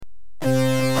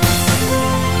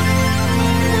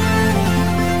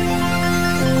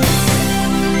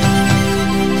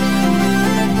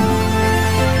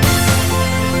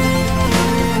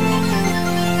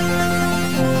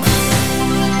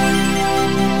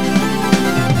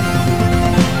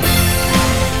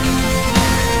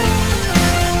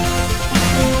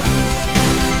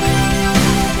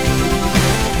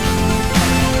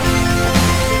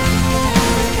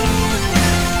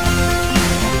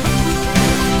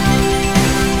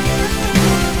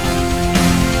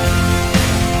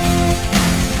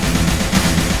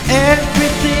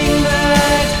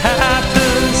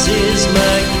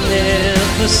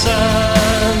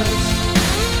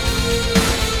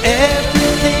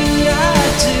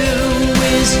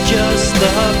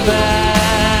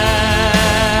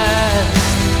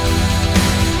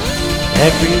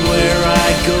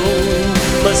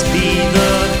must be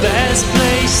the best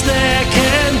place there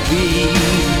can be.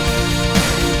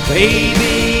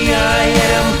 Baby, I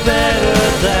am better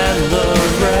than the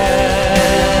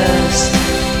rest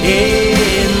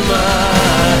in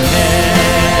my head.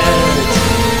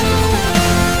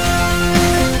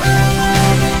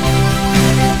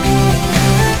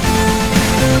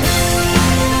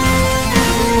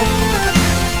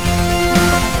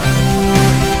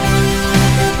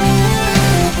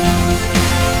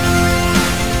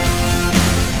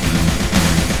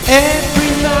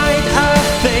 Every night I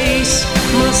face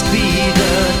must be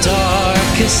the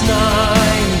darkest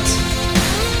night.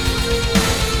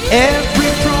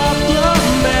 Every problem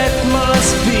met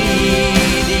must be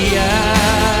the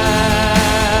end.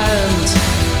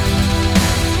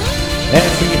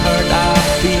 Every hurt I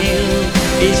feel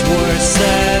is worse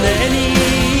than any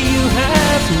you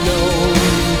have known.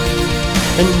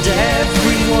 And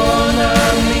everyone I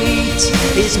meet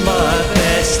is my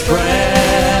best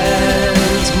friend.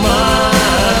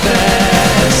 My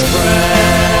best friend.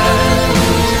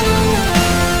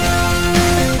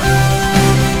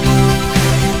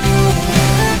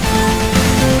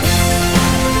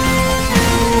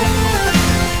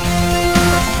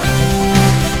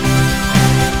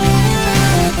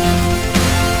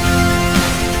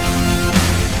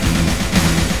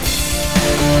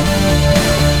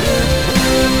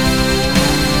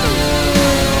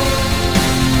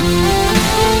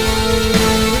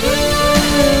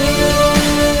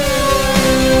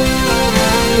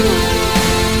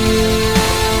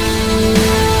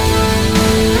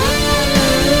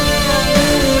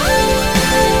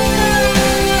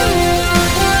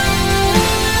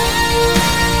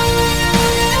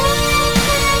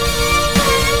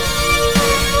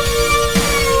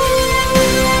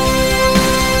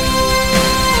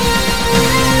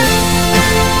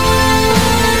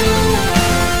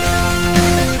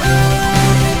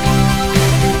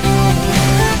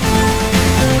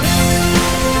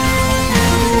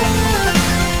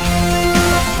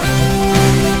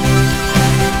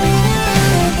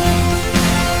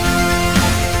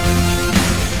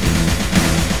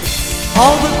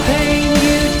 All the pain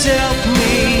you dealt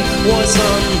me was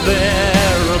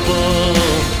unbearable,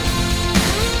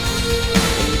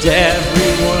 and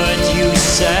every word you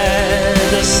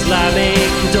said a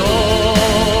slamming door.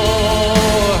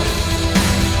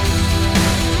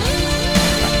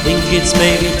 I think it's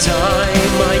maybe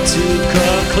time I took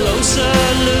a closer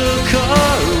look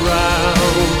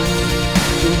around.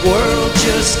 The world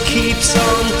just keeps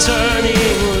on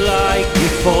turning like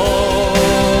before,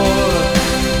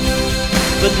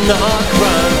 but not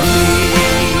round me.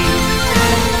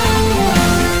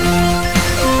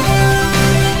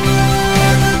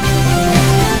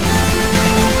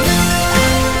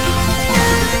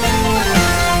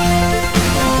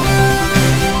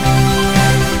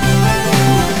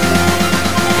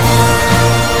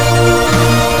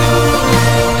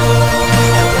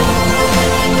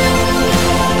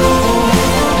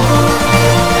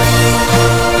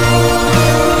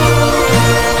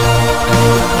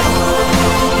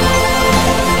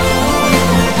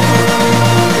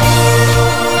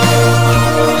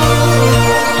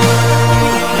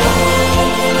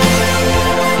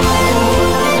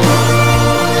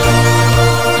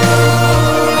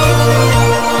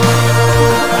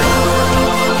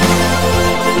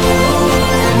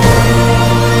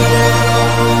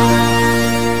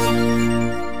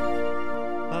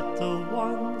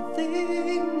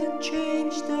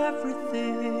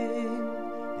 Everything,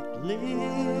 it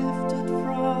lifted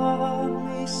from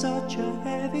me such a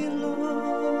heavy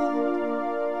load.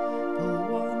 The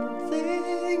one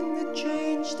thing that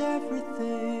changed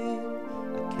everything,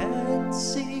 I can't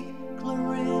see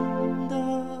Clarinda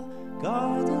gone.